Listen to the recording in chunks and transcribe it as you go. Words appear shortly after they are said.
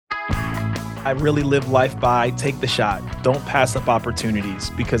I really live life by take the shot. Don't pass up opportunities,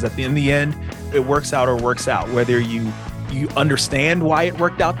 because in the end, it works out or works out. Whether you understand why it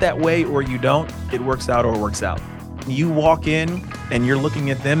worked out that way or you don't, it works out or works out. You walk in and you're looking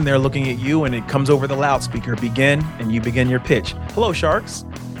at them, they're looking at you, and it comes over the loudspeaker, begin, and you begin your pitch. Hello, Sharks.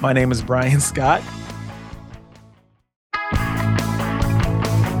 My name is Bryan Scott.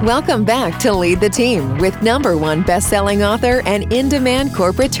 Welcome back to Lead the Team with #1 best-selling author and in-demand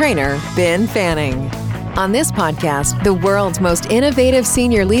corporate trainer, Ben Fanning. On this podcast, the world's most innovative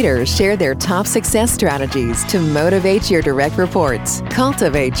senior leaders share their top success strategies to motivate your direct reports,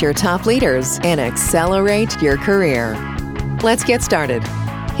 cultivate your top leaders, and accelerate your career. Let's get started.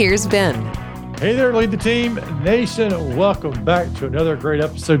 Here's Ben. Hey there, Lead the Team Nation. Welcome back to another great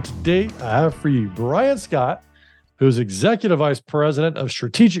episode. Today, I have for you Bryan Scott, who's Executive Vice President of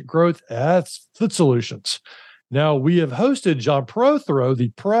Strategic Growth at Foot Solutions. Now, we have hosted John Prothero, the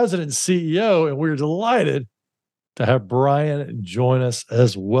President and CEO, and we're delighted to have Bryan join us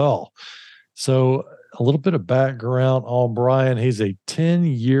as well. So, a little bit of background on Bryan. He's a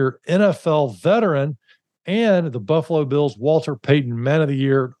 10-year NFL veteran and the Buffalo Bills Walter Payton Man of the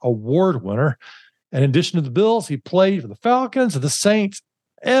Year award winner. In addition to the Bills, he played for the Falcons, the Saints,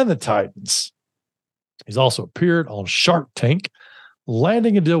 and the Titans. He's also appeared on Shark Tank,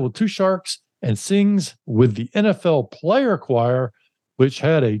 landing a deal with 2 Sharks, and sings with the NFL Player Choir, which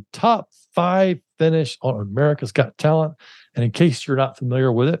had a top 5 finish on America's Got Talent. And in case you're not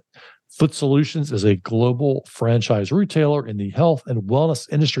familiar with it, Foot Solutions is a global franchise retailer in the health and wellness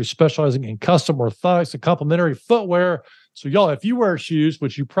industry, specializing in custom orthotics and complementary footwear. So y'all, if you wear shoes,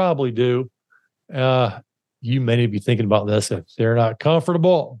 which you probably do, you may be thinking about this if they're not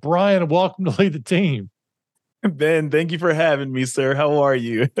comfortable. Bryan, welcome to Lead the Team. Ben, thank you for having me, sir. How are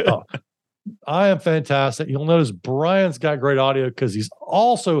you? I am fantastic. You'll notice Bryan's got great audio because he's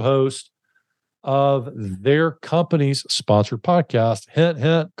also host of their company's sponsored podcast, hint,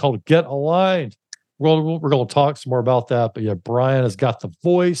 hint, called Get Aligned. We're going to talk some more about that. But yeah, Bryan has got the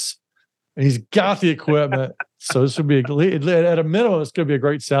voice and he's got the equipment. So this would be, at a minimum, it's going to be a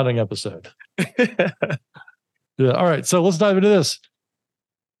great sounding episode. Yeah. All right. So let's dive into this.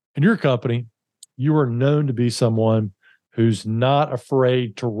 In your company, you are known to be someone who's not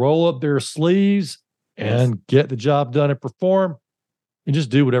afraid to roll up their sleeves and get the job done and perform and just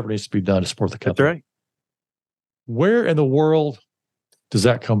do whatever needs to be done to support the company. That's right. Where in the world does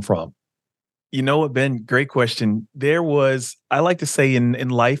that come from? You know what, Ben? Great question. I like to say in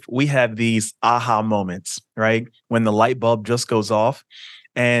life, we have these aha moments, right? When the light bulb just goes off.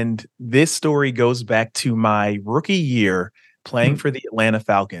 And this story goes back to my rookie year playing for the Atlanta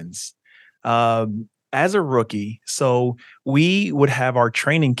Falcons. As a rookie, so we would have our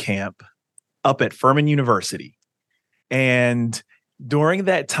training camp up at Furman University. And during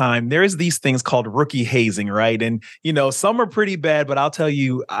that time, there's these things called rookie hazing, right? And, some are pretty bad, but I'll tell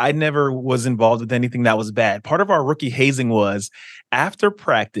you, I never was involved with anything that was bad. Part of our rookie hazing was after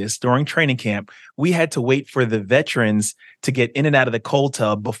practice during training camp, we had to wait for the veterans to get in and out of the cold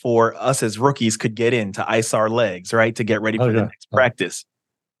tub before us as rookies could get in to ice our legs, right? To get ready for the next practice.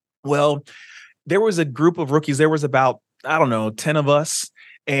 Well, there was a group of rookies. There was about, 10 of us.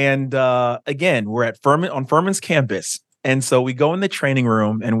 And again, we're at on Furman's campus. And so we go in the training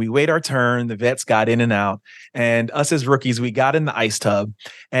room and we wait our turn. The vets got in and out. And us as rookies, we got in the ice tub.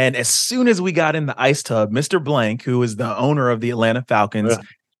 And as soon as we got in the ice tub, Mr. Blank, who is the owner of the Atlanta Falcons.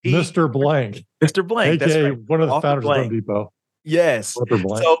 Mr. Blank. Mr. Blank. AKA that's right. One of the founders of Home Depot. Yes.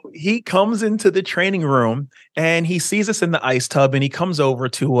 So he comes into the training room and he sees us in the ice tub and he comes over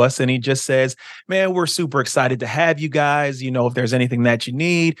to us and he just says, man, we're super excited to have you guys. If there's anything that you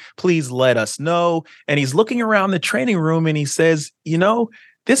need, please let us know. And he's looking around the training room and he says,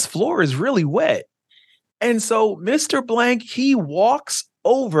 this floor is really wet. And so Mr. Blank, he walks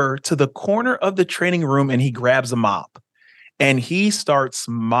over to the corner of the training room and he grabs a mop. And he starts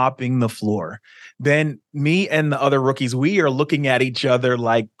mopping the floor. Then me and the other rookies, we are looking at each other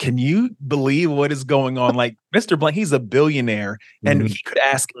like, can you believe what is going on? Like Mr. Blank, he's a billionaire and he could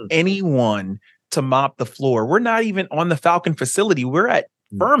ask anyone to mop the floor. We're not even on the Falcon facility. We're at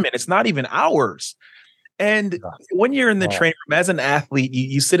Furman. It's not even ours. And when you're in the training room as an athlete,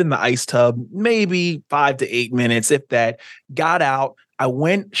 you sit in the ice tub, maybe 5 to 8 minutes, if that. Got out. I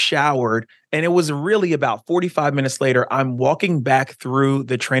went, showered, and it was really about 45 minutes later. I'm walking back through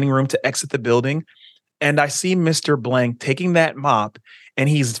the training room to exit the building, and I see Mr. Blank taking that mop, and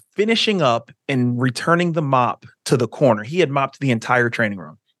he's finishing up and returning the mop to the corner. He had mopped the entire training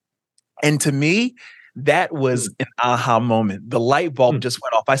room. And to me, that was an aha moment. The light bulb just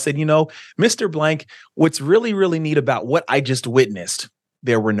went off. I said, Mr. Blank, what's really, really neat about what I just witnessed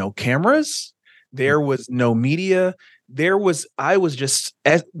there were no cameras, there was no media. I was just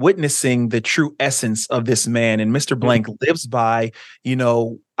witnessing the true essence of this man. And Mr. Blank lives by,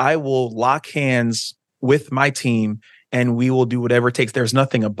 I will lock hands with my team and we will do whatever it takes. There's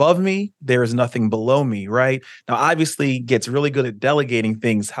nothing above me. There is nothing below me, right? Now, obviously, he gets really good at delegating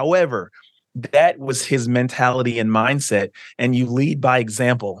things. However, that was his mentality and mindset. And you lead by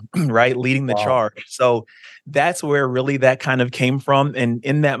example, right? Leading the charge. So that's where really that kind of came from. And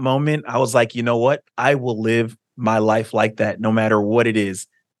in that moment, I was like, you know what? I will live my life like that, no matter what it is.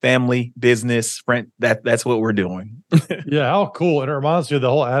 Family, business, friend, that's what we're doing. Yeah, how cool. And it reminds me of the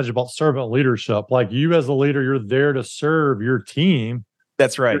whole adage about servant leadership. Like you as a leader, you're there to serve your team.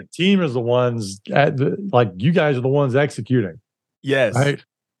 That's right. Your team is the ones like you guys are the ones executing. Yes. Right.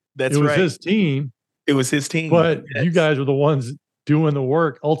 That's right. It was his team. It was his team. But you guys are the ones doing the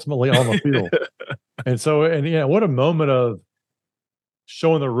work ultimately on the field. And what a moment of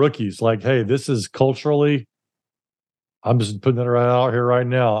showing the rookies like, hey, this is culturally, I'm just putting it right out here right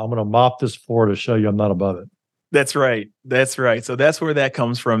now. I'm going to mop this floor to show you I'm not above it. That's right. That's right. So that's where that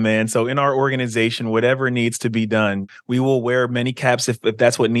comes from, man. So in our organization, whatever needs to be done, we will wear many caps if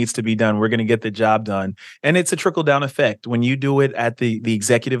that's what needs to be done. We're going to get the job done. And it's a trickle down effect. When you do it at the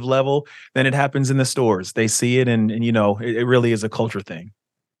executive level, then it happens in the stores. They see it and it really is a culture thing.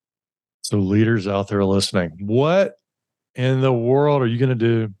 So leaders out there listening, what in the world are you going to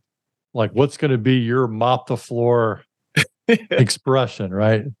do? Like, what's going to be your mop the floor expression,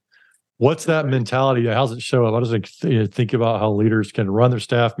 right? What's that mentality? How does it show up? How does it think about how leaders can run their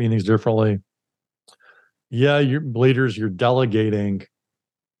staff meetings differently? Yeah, you're leaders, you're delegating,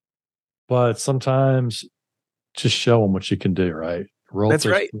 but sometimes just show them what you can do, right? That's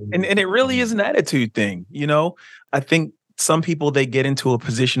right. And it really is an attitude thing. I think some people, they get into a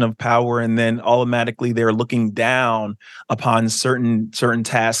position of power and then automatically they're looking down upon certain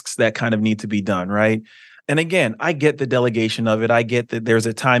tasks that kind of need to be done, right? And again, I get the delegation of it. I get that there's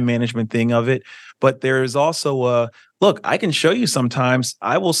a time management thing of it, but there's also look, I can show you sometimes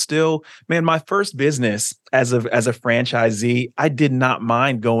I will still, man, my first business as a franchisee, I did not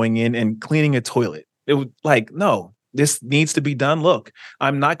mind going in and cleaning a toilet. It was like, no, this needs to be done. Look,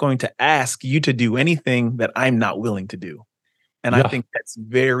 I'm not going to ask you to do anything that I'm not willing to do. And I think that's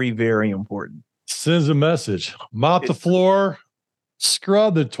very, very important. Sends a message. Mop the floor,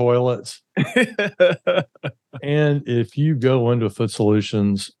 scrub the toilets. And if you go into Foot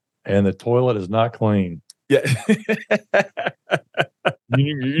Solutions and the toilet is not clean, you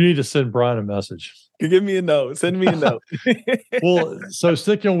need to send Bryan a message. Give me a note. Send me a note. Well, so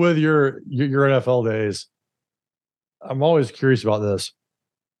sticking with your NFL days, I'm always curious about this.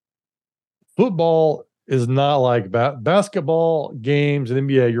 Football is not like basketball games and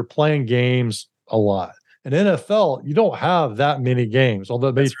NBA. You're playing games a lot. In NFL, you don't have that many games, although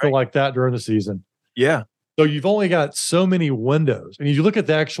it may feel like that during the season. Yeah. So you've only got so many windows. And you look at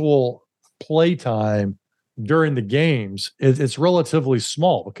the actual play time during the games, it's relatively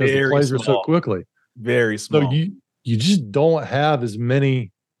small because the plays are so quickly. Very small. So you just don't have as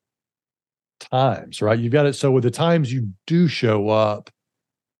many times, right? You've got it. So with the times you do show up,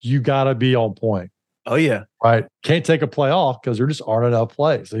 you got to be on point. Oh, yeah. Right. Can't take a play off because there just aren't enough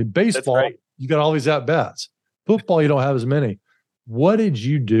plays. In baseball, you got all these at-bats. Football, you don't have as many. What did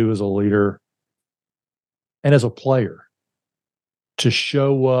you do as a leader and as a player to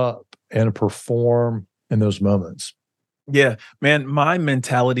show up and perform in those moments? Yeah, man, my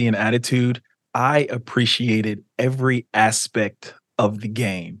mentality and attitude, I appreciated every aspect of the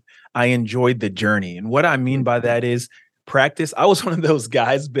game. I enjoyed the journey. And what I mean by that is practice. I was one of those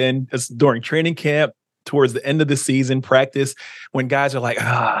guys, Ben, during training camp, towards the end of the season, practice, when guys are like,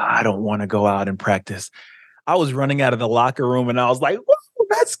 I don't want to go out and practice. I was running out of the locker room and I was like, whoa,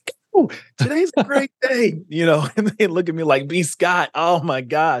 let's go. Today's a great day. And they look at me like, B. Scott, oh my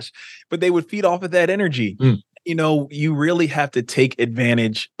gosh. But they would feed off of that energy. You really have to take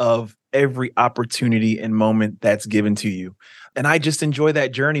advantage of every opportunity and moment that's given to you. And I just enjoy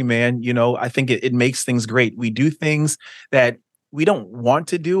that journey, man. I think it makes things great. We do things that we don't want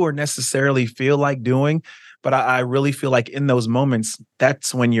to do or necessarily feel like doing. But I really feel like in those moments,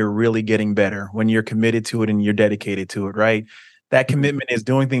 that's when you're really getting better, when you're committed to it and you're dedicated to it, right? That commitment is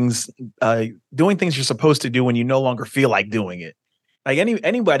doing things you're supposed to do when you no longer feel like doing it. Like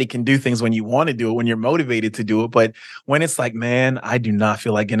anybody can do things when you want to do it, when you're motivated to do it. But when it's like, man, I do not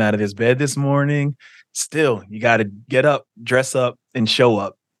feel like getting out of this bed this morning, still, you got to get up, dress up, and show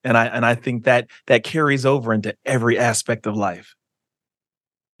up. And I think that carries over into every aspect of life.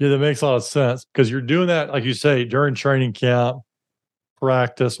 Yeah, that makes a lot of sense because you're doing that, like you say, during training camp,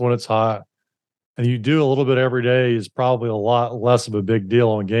 practice when it's hot. and you do a little bit every day is probably a lot less of a big deal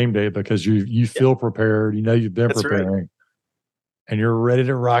on game day because you feel prepared. You know you've been That's preparing, right. and you're ready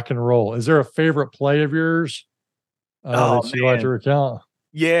to rock and roll. Is there a favorite play of yours Oh that you like man. to recount?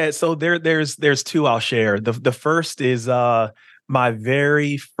 Yeah, so there's two I'll share. The first is my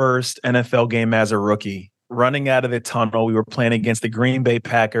very first NFL game as a rookie. Running out of the tunnel, we were playing against the Green Bay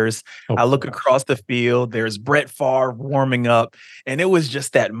Packers. Oh, I look gosh. across the field, there's Brett Favre warming up, and it was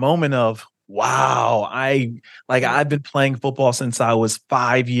just that moment of wow, I've been playing football since I was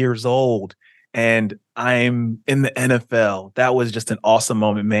 5 years old and I'm in the NFL. That was just an awesome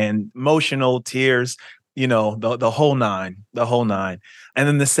moment, man. Emotional tears, the whole nine, the whole nine. And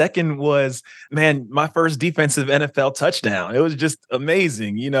then the second was, man, my first defensive NFL touchdown. It was just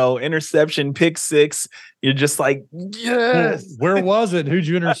amazing, interception, pick six. You're just like, Well, yes. where was it? Who'd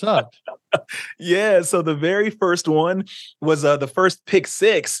you intercept? Yeah. So the very first one was the first pick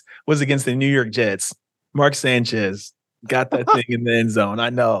six was against the New York Jets. Mark Sanchez got that thing in the end zone. I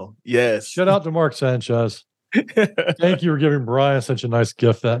know. Yes. Shout out to Mark Sanchez. Thank you for giving Bryan such a nice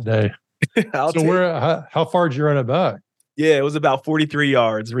gift that day. So how far did you run it back? Yeah, it was about 43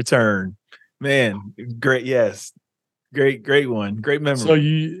 yards return. Man, great. Yes. Great one. Great memory. So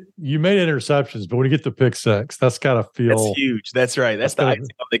you made interceptions, but when you get the pick six, that's gotta feel that's huge. That's right. That's the icing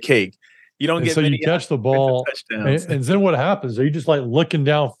on the cake. You don't get so many you catch the ball touchdowns. And then what happens? Are you just like looking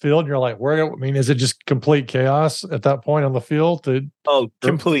downfield and you're like, is it just complete chaos at that point on the field?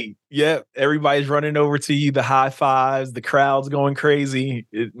 Complete. Yep. Everybody's running over to you, the high fives, the crowd's going crazy.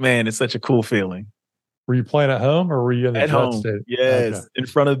 It's such a cool feling. Were you playing at home or were you in the at home? Stadium? Yes. Okay. In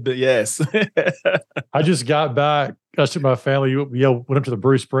front of yes. I just got back. I took my family. Went up to the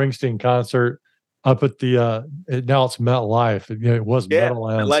Bruce Springsteen concert up at the now it's MetLife. It was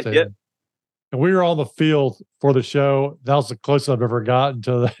Meadowlands Stadium. Yep. And we were on the field for the show. That was the closest I've ever gotten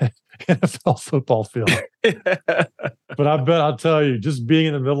to the NFL football field. But I bet I'll tell you, just being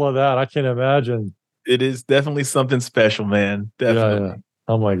in the middle of that, I can't imagine. It is definitely something special, man. Definitely. Yeah.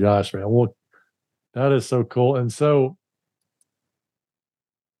 Oh my gosh, man. Well, that is so cool. And so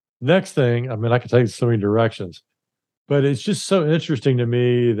next thing, I could take so many directions, but it's just so interesting to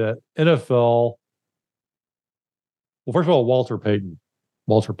me that NFL, well, first of all, Walter Payton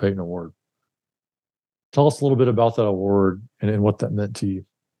Award. Tell us a little bit about that award and what that meant to you.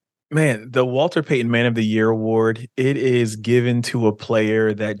 Man, the Walter Payton Man of the Year Award, it is given to a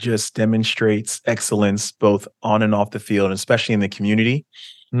player that just demonstrates excellence both on and off the field, especially in the community.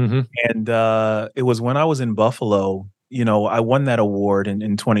 Mm-hmm. And it was when I was in Buffalo, I won that award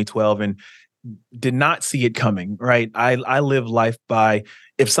in 2012 and did not see it coming, right? I live life by,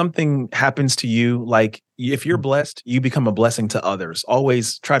 if something happens to you, like if you're blessed, you become a blessing to others.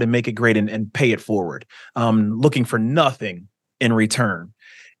 Always try to make it great and pay it forward, looking for nothing in return.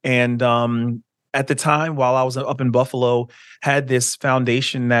 And at the time, while I was up in Buffalo, had this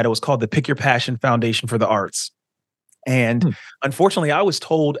foundation that it was called the Pick Your Passion Foundation for the Arts. And unfortunately, I was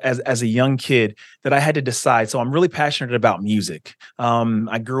told as a young kid that I had to decide. So I'm really passionate about music.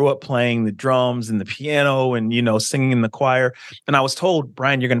 I grew up playing the drums and the piano and, singing in the choir. And I was told,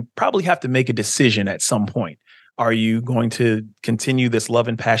 Bryan, you're going to probably have to make a decision at some point. Are you going to continue this love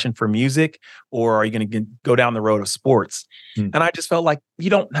and passion for music, or are you going to go down the road of sports? And I just felt like you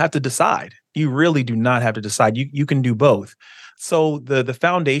don't have to decide. You really do not have to decide. You can do both. So the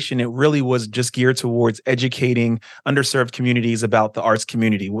foundation, it really was just geared towards educating underserved communities about the arts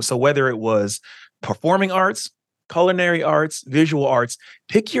community. So whether it was performing arts, culinary arts, visual arts,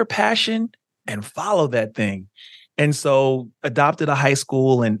 pick your passion and follow that thing. And so adopted a high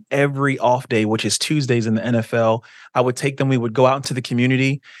school, and every off day, which is Tuesdays in the NFL, I would take them. We would go out into the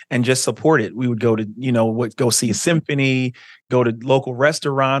community and just support it. We would go to, go see a symphony, go to local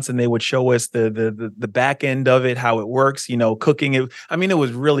restaurants, and they would show us the back end of it, how it works, cooking it. It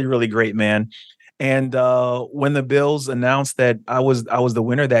was really, really great, man. And when the Bills announced that I was the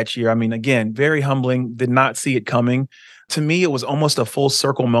winner that year, again, very humbling, did not see it coming. To me, it was almost a full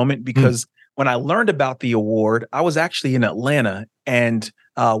circle moment because when I learned about the award, I was actually in Atlanta, and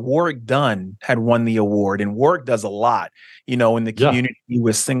Warwick Dunn had won the award. And Warwick does a lot, in the community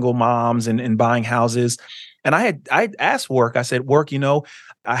with single moms and buying houses. And I asked Warwick, I said, Warwick,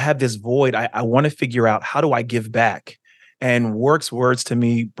 I have this void. I want to figure out, how do I give back? And Warwick's words to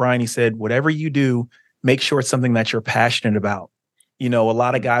me, Bryan, he said, whatever you do, make sure it's something that you're passionate about. A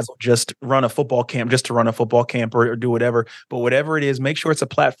lot of guys will just run a football camp just to run a football camp or do whatever. But whatever it is, make sure it's a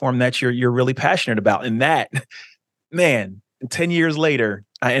platform that you're really passionate about. And that, man, 10 years later,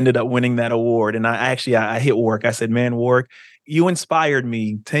 I ended up winning that award. And I hit Warwick. I said, man, Warwick, you inspired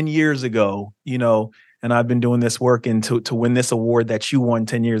me 10 years ago, and I've been doing this work, and to win this award that you won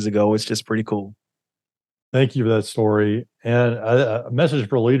 10 years ago, it's just pretty cool. Thank you for that story. And a message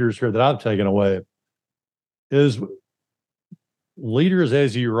for leaders here that I'm taking away is leaders,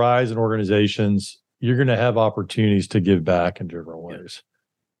 as you rise in organizations, you're going to have opportunities to give back in different ways.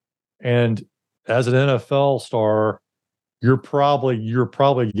 And as an NFL star, you're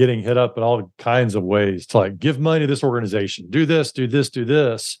probably getting hit up in all kinds of ways to like give money to this organization, do this, do this, do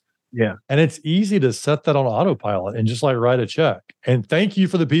this. Yeah. And it's easy to set that on autopilot and just like write a check. And thank you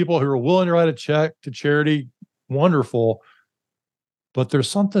for the people who are willing to write a check to charity. Wonderful. But there's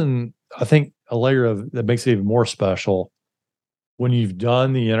something, I think, a layer of that makes it even more special when you've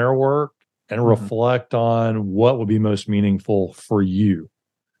done the inner work and reflect on what would be most meaningful for you,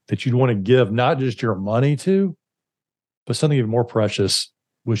 that you'd want to give not just your money to, but something even more precious,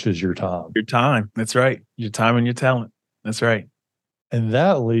 which is your time. Your time. That's right. Your time and your talent. That's right. And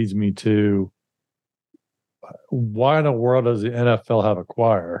that leads me to why in the world does the NFL have a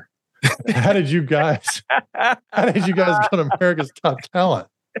choir? How did you guys go to America's Top Talent?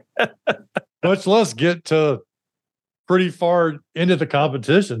 Much less get to pretty far into the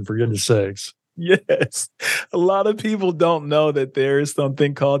competition, for goodness sakes. Yes. A lot of people don't know that there is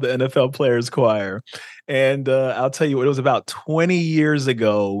something called the NFL Players Choir. And I'll tell you what, it was about 20 years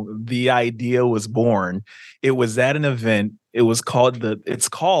ago, the idea was born. It was at an event. It's called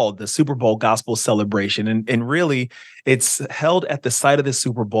the Super Bowl Gospel Celebration. And really, it's held at the site of the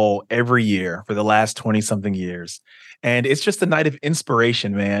Super Bowl every year for the last 20 something years. And it's just a night of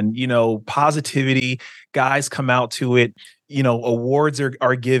inspiration, man. You know, positivity, guys come out to it. You know, awards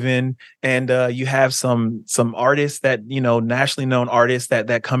are given, and you have some artists that, you know, nationally known artists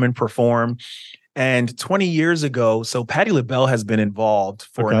that come and perform. And 20 years ago, so Patti LaBelle has been involved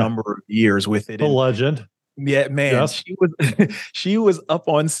for a number of years with it. The legend. Yeah, man. Yes. She was up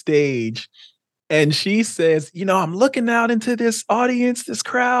on stage and she says, you know, I'm looking out into this audience, this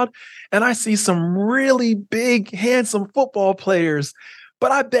crowd, and I see some really big, handsome football players,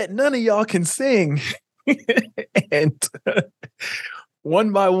 but I bet none of y'all can sing. And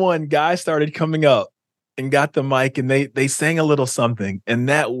one by one, guys started coming up and got the mic, and they sang a little something, and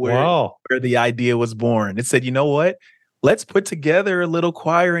that where the idea was born. It said, you know what? Let's put together a little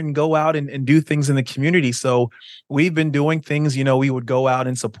choir and go out and do things in the community. So we've been doing things, you know, we would go out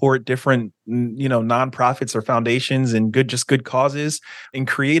and support different, you know, nonprofits or foundations and good causes and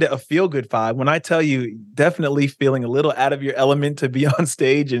create a feel-good vibe. When I tell you, definitely feeling a little out of your element to be on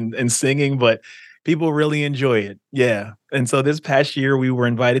stage and singing, but people really enjoy it. Yeah. And so this past year, we were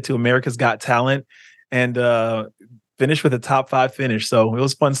invited to America's Got Talent and finished with a top 5 finish. So it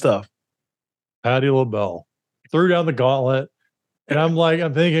was fun stuff. Patti LaBelle threw down the gauntlet. And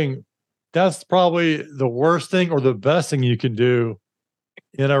I'm thinking that's probably the worst thing or the best thing you can do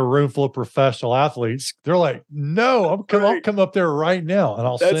in a room full of professional athletes. They're like, no, I'll come up there right now and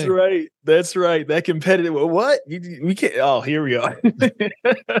I'll sing. That's right. That's right. That competitive. What? We can't. Oh, here we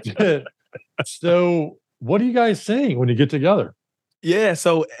go. So what do you guys sing when you get together? Yeah,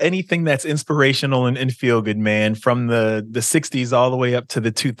 so anything that's inspirational and feel good, man, from the 60s all the way up to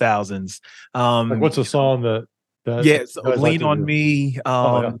the 2000s. Like what's a song that so Lean on Me,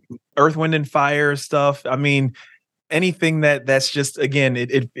 Earth, Wind and Fire stuff. I mean, anything that's just, again,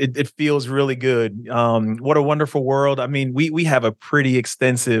 it feels really good. What a Wonderful World. I mean, we have a pretty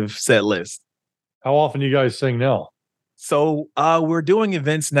extensive set list. How often do you guys sing now? So we're doing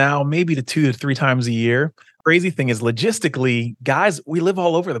events now, maybe 2 to 3 times a year. Crazy thing is, logistically, guys, we live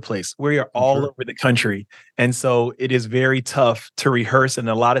all over the place. We are all over the country. And so it is very tough to rehearse. And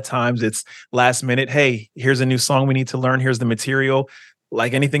a lot of times it's last minute. Hey, here's a new song we need to learn. Here's the material.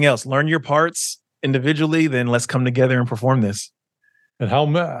 Like anything else, learn your parts individually, then let's come together and perform this. And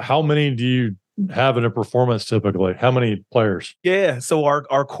how many do you have in a performance typically? How many players? Yeah, so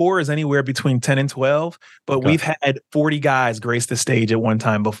our core is anywhere between 10 and 12, but we've had 40 guys grace the stage at one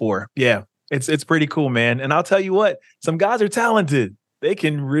time before. Yeah, it's pretty cool, man. And I'll tell you what, some guys are talented. They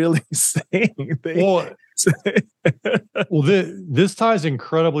can really sing. This ties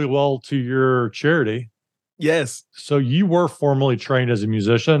incredibly well to your charity. Yes. So you were formally trained as a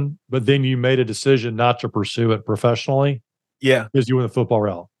musician, but then you made a decision not to pursue it professionally. Yeah. Because you went the football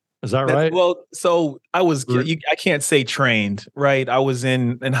route. Is that right? Well, so I was, I can't say trained, right? I was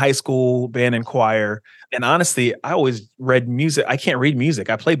in high school, band and choir. And honestly, I always read music. I can't read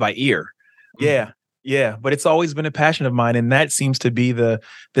music. I play by ear. Yeah. Yeah. But it's always been a passion of mine. And that seems to be the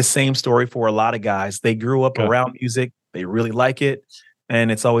same story for a lot of guys. They grew up around music. They really like it.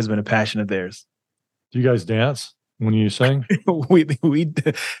 And it's always been a passion of theirs. Do you guys dance when you sing? we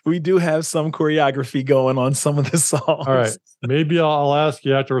do have some choreography going on some of the songs. All right. Maybe I'll ask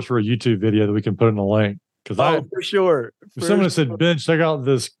you afterwards for a YouTube video that we can put in a link. For sure. If someone said, Ben, check out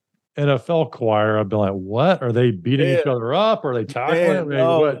this NFL choir, I'd be like, what? Are they beating each other up? Are they tackling?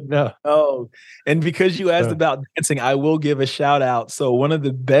 What? No. Oh, and because you asked Yeah. about dancing, I will give a shout out. So one of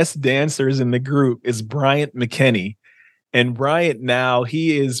the best dancers in the group is Bryan McKinney. And Bryant now,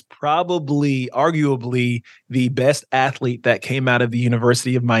 he is probably, arguably, the best athlete that came out of the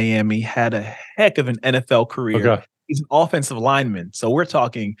University of Miami, had a heck of an NFL career. Okay. He's an offensive lineman. So we're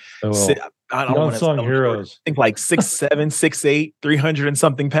talking, I don't want to unsung heroes. I think like 6'7", 6'8", 300 and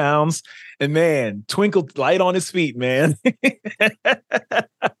something pounds. And man, twinkled light on his feet, man.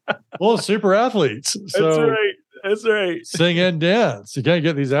 Well, super athletes. So That's right. That's right. Sing and dance. You can't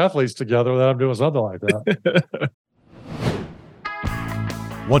get these athletes together without them doing something like that.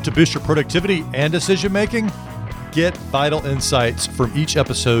 Want to boost your productivity and decision making? Get vital insights from each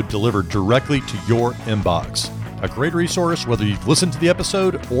episode delivered directly to your inbox. A great resource whether you've listened to the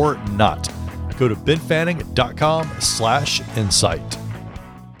episode or not. Go to benfanning.com/insight.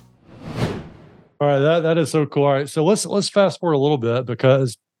 All right, that is so cool. All right, so let's fast forward a little bit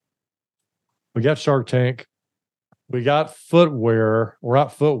because we got Shark Tank, we got footwear. We're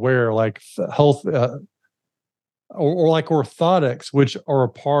not footwear like health or like orthotics, which are a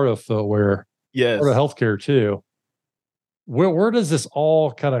part of footwear. Yes, part of healthcare too. Where does this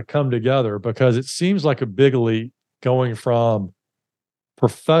all kind of come together? Because it seems like a big leap going from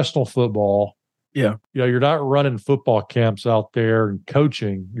professional football. Yeah. You're not running football camps out there and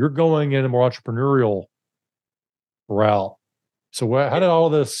coaching. You're going in a more entrepreneurial route. So how did all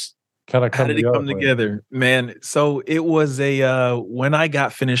this kind of come together? How did it come together? Man, so it was when I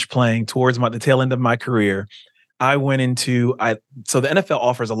got finished playing towards the tail end of my career, I went into so the NFL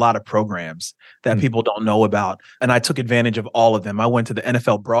offers a lot of programs that people don't know about, and I took advantage of all of them. I went to the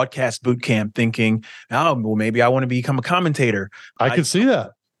NFL broadcast boot camp thinking, oh, well, maybe I want to become a commentator. I could see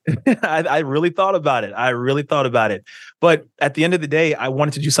that. I really thought about it. But at the end of the day, I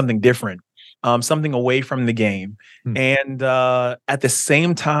wanted to do something different, something away from the game. And at the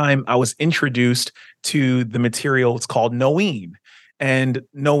same time, I was introduced to the material. It's called Noeen. And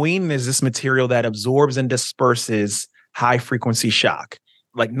Noeen is this material that absorbs and disperses high frequency shock,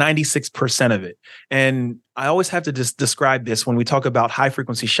 like 96% of it. And I always have to just describe this when we talk about high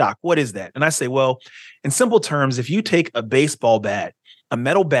frequency shock. What is that? And I say, well, in simple terms, if you take a baseball bat, a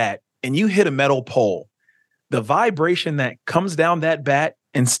metal bat, and you hit a metal pole, the vibration that comes down that bat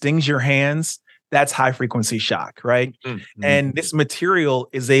and stings your hands, that's high frequency shock, right? Mm-hmm. And this material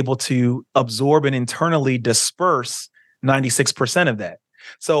is able to absorb and internally disperse 96% of that.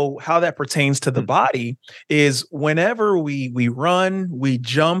 So how that pertains to the body is whenever we run, we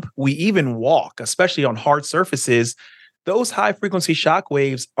jump, we even walk, especially on hard surfaces, those high frequency shock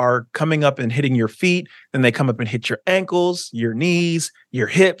waves are coming up and hitting your feet. Then they come up and hit your ankles, your knees, your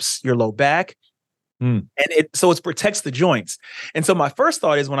hips, your low back. And it protects the joints. And so my first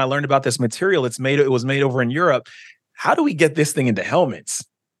thought is when I learned about this material, it was made over in Europe. How do we get this thing into helmets?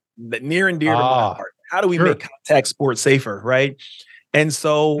 Near and dear to my heart. How do we make contact sports safer, right? And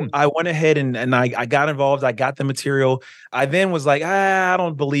so I went ahead and I got involved. I got the material. I then was like, I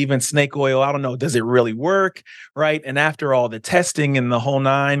don't believe in snake oil. I don't know. Does it really work? Right. And after all the testing and the whole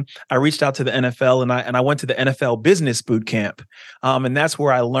nine, I reached out to the NFL and I went to the NFL business boot camp. And that's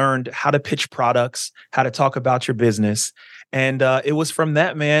where I learned how to pitch products, how to talk about your business. And it was from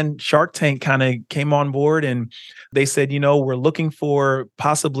that, man, Shark Tank kind of came on board and they said, we're looking for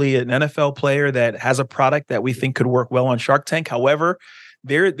possibly an NFL player that has a product that we think could work well on Shark Tank. However,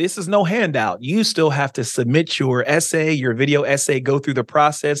 this is no handout. You still have to submit your essay, your video essay, go through the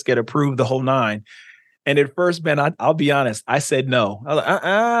process, get approved, the whole nine. And at first, man, I'll be honest, I said no. I was like,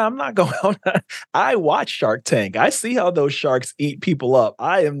 I'm not going. I watch Shark Tank. I see how those sharks eat people up.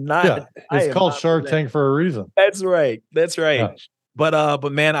 I am not. Yeah, it's called Shark Tank for a reason. That's right. Yeah.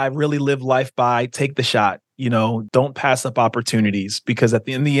 But man, I really live life by take the shot. Don't pass up opportunities because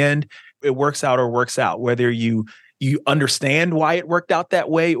in the end, it works out or works out. Whether you understand why it worked out that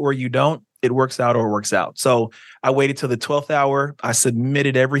way or you don't, it works out or works out. So I waited till the 12th hour. I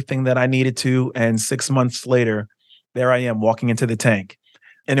submitted everything that I needed to. And 6 months later, there I am walking into the tank.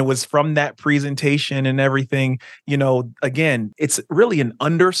 And it was from that presentation and everything, again, it's really an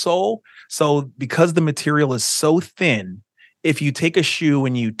undersole. So because the material is so thin, if you take a shoe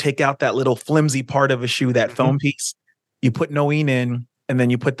and you take out that little flimsy part of a shoe, that foam piece, you put Noeen in, and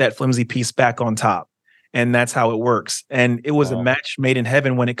then you put that flimsy piece back on top. And that's how it works. And it was a match made in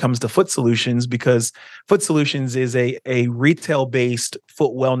heaven when it comes to Foot Solutions, because Foot Solutions is a retail-based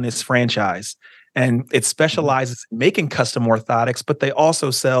foot wellness franchise. And it specializes in making custom orthotics, but they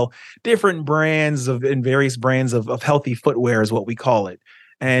also sell different brands and various brands of healthy footwear is what we call it.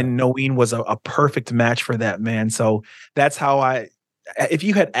 And Noeen was a perfect match for that, man. So that's how I if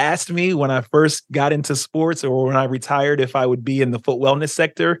you had asked me when I first got into sports or when I retired if I would be in the foot wellness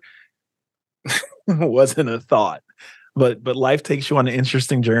sector, wasn't a thought. But life takes you on an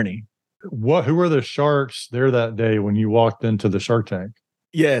interesting journey. Who were the sharks there that day when you walked into the Shark Tank?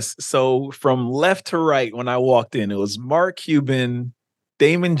 Yes. So from left to right, when I walked in, it was Mark Cuban,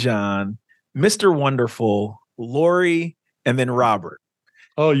 Damon John, Mr. Wonderful, Lori, and then Robert.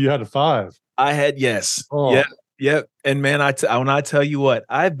 Oh, you had a 5. I had, yes. Oh. Yep. Yep. And man, when I tell you what,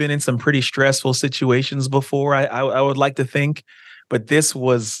 I've been in some pretty stressful situations before. I would like to think, but this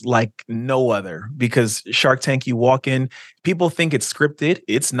was like no other, because Shark Tank, you walk in, people think it's scripted.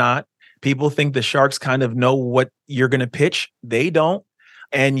 It's not. People think the sharks kind of know what you're going to pitch. They don't.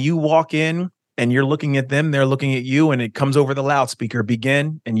 And you walk in and you're looking at them, they're looking at you, and it comes over the loudspeaker,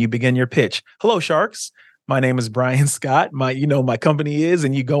 begin, and you begin your pitch. Hello, sharks. My name is Bryan Scott. My company is,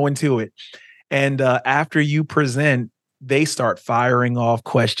 and you go into it. And after you present, they start firing off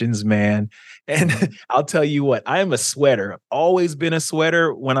questions, man. And I'll tell you what, I am a sweater. I've always been a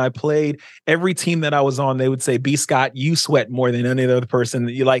sweater. When I played, every team that I was on, they would say, B. Scott, you sweat more than any other person.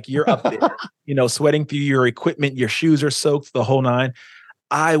 You're up there, sweating through your equipment, your shoes are soaked, the whole nine.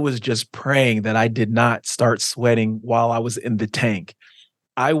 I was just praying that I did not start sweating while I was in the tank.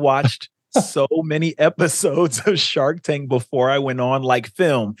 I watched so many episodes of Shark Tank before I went on, like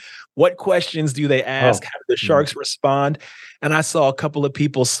film. What questions do they ask? How do the sharks respond? And I saw a couple of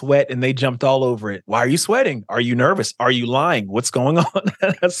people sweat and they jumped all over it. Why are you sweating? Are you nervous? Are you lying? What's going on?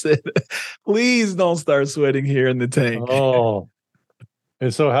 And I said, please don't start sweating here in the tank. Oh,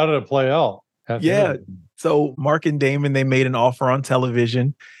 and so how did it play out? Yeah. So Mark and Damon, they made an offer on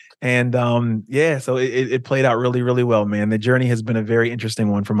television. And so it played out really, really well, man. The journey has been a very interesting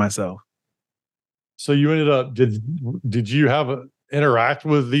one for myself. So you ended up, did you interact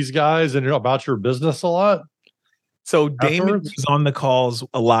with these guys and about your business a lot? So Damon was on the calls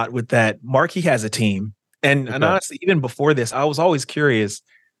a lot with that. Mark, he has a team. And honestly, even before this, I was always curious,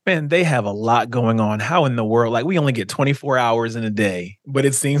 man, they have a lot going on. How in the world? Like, we only get 24 hours in a day, but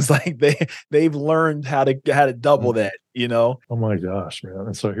it seems like they've learned how to double that, Oh my gosh, man.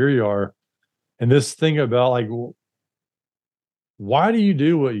 And so here you are. And this thing about, like, why do you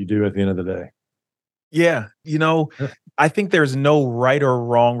do what you do at the end of the day? Yeah. I think there's no right or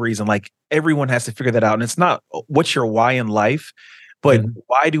wrong reason. Like, everyone has to figure that out. And it's not what's your why in life, but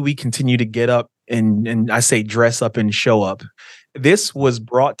why do we continue to get up and I say dress up and show up? This was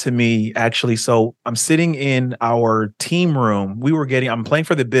brought to me actually. So I'm sitting in our team room. I'm playing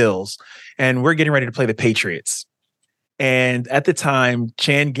for the Bills and we're getting ready to play the Patriots. And at the time,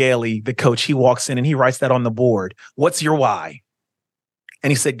 Chan Gailey, the coach, he walks in and he writes that on the board. What's your why? And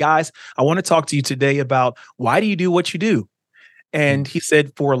he said, guys, I want to talk to you today about why do you do what you do? And he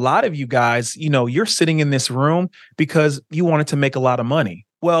said, for a lot of you guys, you're sitting in this room because you wanted to make a lot of money.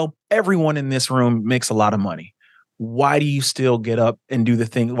 Well, everyone in this room makes a lot of money. Why do you still get up and do the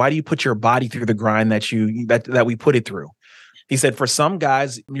thing? Why do you put your body through the grind that we put it through? He said, for some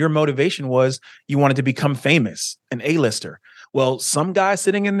guys, your motivation was you wanted to become famous, an A-lister. Well, some guys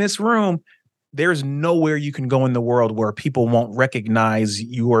sitting in this room, there's nowhere you can go in the world where people won't recognize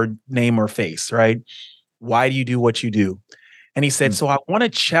your name or face, right? Why do you do what you do? And he said, so I want to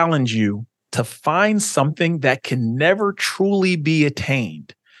challenge you to find something that can never truly be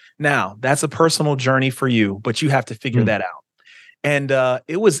attained. Now, that's a personal journey for you, but you have to figure that out. And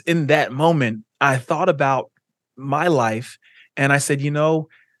it was in that moment, I thought about my life and I said,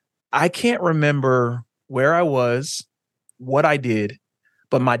 I can't remember where I was, what I did,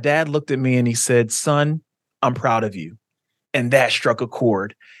 but my dad looked at me and he said, son, I'm proud of you. And that struck a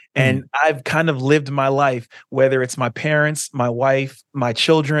chord. And I've kind of lived my life, whether it's my parents, my wife, my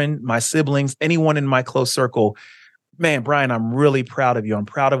children, my siblings, anyone in my close circle. Man, Bryan, I'm really proud of you. I'm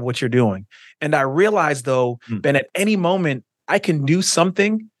proud of what you're doing. And I realized, though, that at any moment, I can do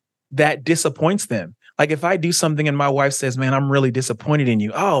something that disappoints them. Like if I do something and my wife says, man, I'm really disappointed in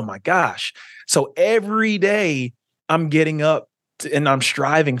you. Oh, my gosh. So every day I'm getting up and I'm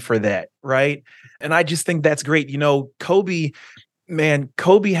striving for that. Right. And I just think that's great.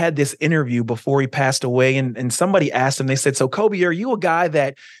 Kobe had this interview before he passed away and somebody asked him, they said, so Kobe, are you a guy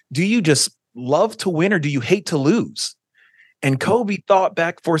that do you just love to win or do you hate to lose? And Kobe thought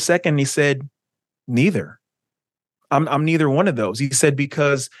back for a second and he said, neither. I'm neither one of those. He said,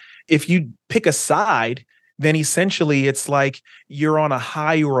 because if you pick a side, then essentially it's like you're on a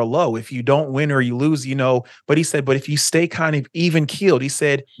high or a low. If you don't win or you lose, but he said, but if you stay kind of even keeled, he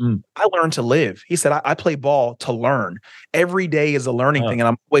said, I learned to live. He said, I play ball to learn. Every day is a learning thing. And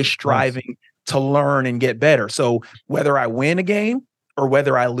I'm always striving to learn and get better. So whether I win a game or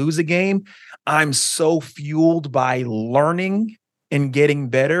whether I lose a game, I'm so fueled by learning and getting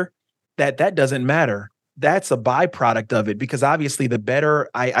better, that doesn't matter. That's a byproduct of it, because obviously the better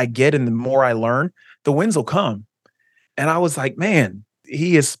I get and the more I learn, the wins will come. And I was like, man,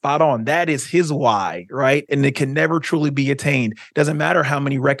 he is spot on. That is his why, right? And it can never truly be attained. Doesn't matter how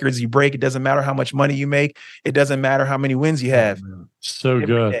many records you break. It doesn't matter how much money you make. It doesn't matter how many wins you have. So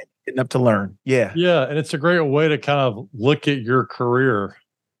good. Getting up to learn. Yeah. Yeah. And it's a great way to kind of look at your career.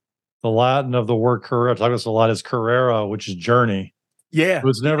 The Latin of the word career, I talk about a lot, is carrera, which is journey. Yeah. So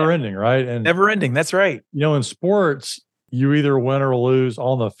it's never ending, right? And never ending. That's right. In sports, you either win or lose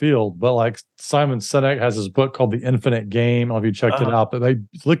on the field. But like Simon Sinek has his book called The Infinite Game. I don't know if you checked it out, but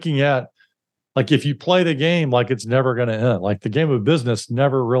looking at, like, if you play the game, like, it's never going to end. Like, the game of business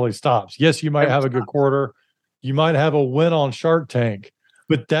never really stops. Yes, you might have a good quarter. You might have a win on Shark Tank,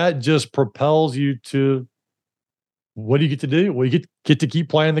 but that just propels you to, what do you get to do? Well, you get to keep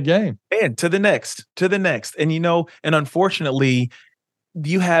playing the game. And to the next. And, and unfortunately,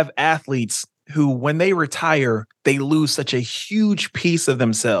 you have athletes who, when they retire, they lose such a huge piece of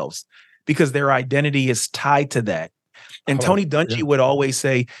themselves because their identity is tied to that. And Tony Dungy would always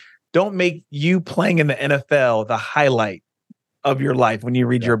say, don't make you playing in the NFL the highlight of your life when you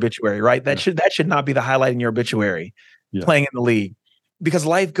read your obituary, right? That should not be the highlight in your obituary, playing in the league, because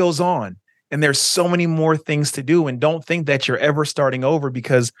life goes on and there's so many more things to do. And don't think that you're ever starting over,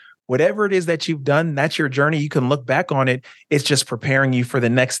 because whatever it is that you've done, that's your journey. You can look back on it. It's just preparing you for the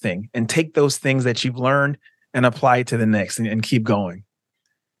next thing, and take those things that you've learned and apply it to the next, and keep going.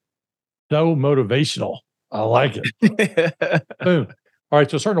 So motivational. I like it. Boom. All right.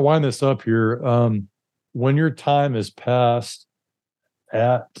 So starting to wind this up here. When your time is passed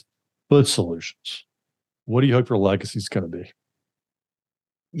at Foot Solutions, what do you hope your legacy is going to be?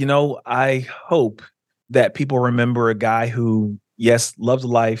 I hope that people remember a guy who, yes, loved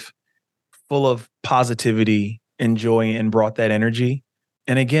life, full of positivity and joy, and brought that energy.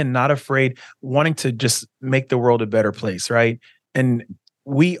 And again, not afraid, wanting to just make the world a better place, right? And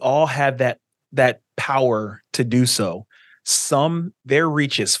we all have that power to do so. Some, their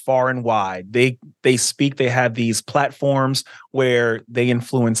reach is far and wide. They speak, they have these platforms where they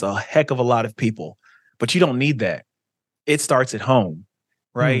influence a heck of a lot of people, but you don't need that. It starts at home,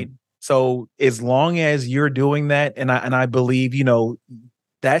 right? So as long as you're doing that, and I believe,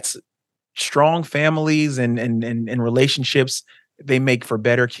 that's strong families and relationships, they make for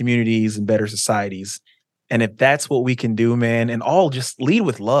better communities and better societies. And if that's what we can do, man, and all just lead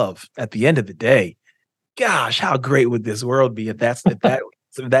with love at the end of the day, gosh, how great would this world be if that's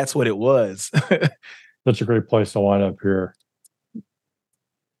what it was. That's a great place to wind up here.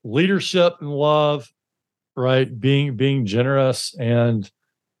 Leadership and love, right? Being generous, and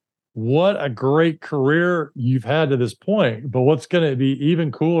what a great career you've had to this point. But what's going to be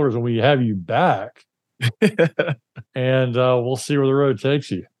even cooler is when we have you back, and we'll see where the road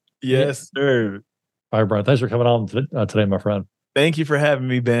takes you. Yes, sir. All right, Bryan, thanks for coming on today, my friend. Thank you for having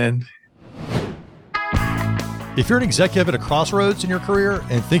me, Ben. If you're an executive at a crossroads in your career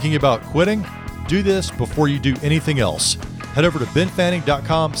and thinking about quitting, do this before you do anything else. Head over to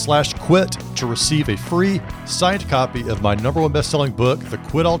benfanning.com/quit to receive a free signed copy of my #1 best-selling book, The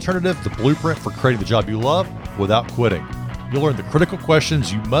Quit Alternative, the blueprint for creating the job you love without quitting. You'll learn the critical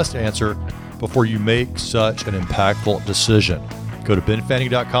questions you must answer before you make such an impactful decision. Go to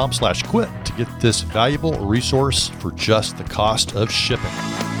benfanning.com/quit to get this valuable resource for just the cost of shipping.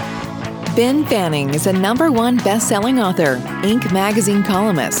 Ben Fanning is a #1 best-selling author, Inc. magazine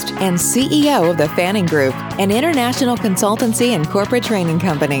columnist, and CEO of the Fanning Group, an international consultancy and corporate training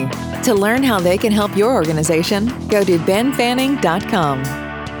company. To learn how they can help your organization, go to benfanning.com.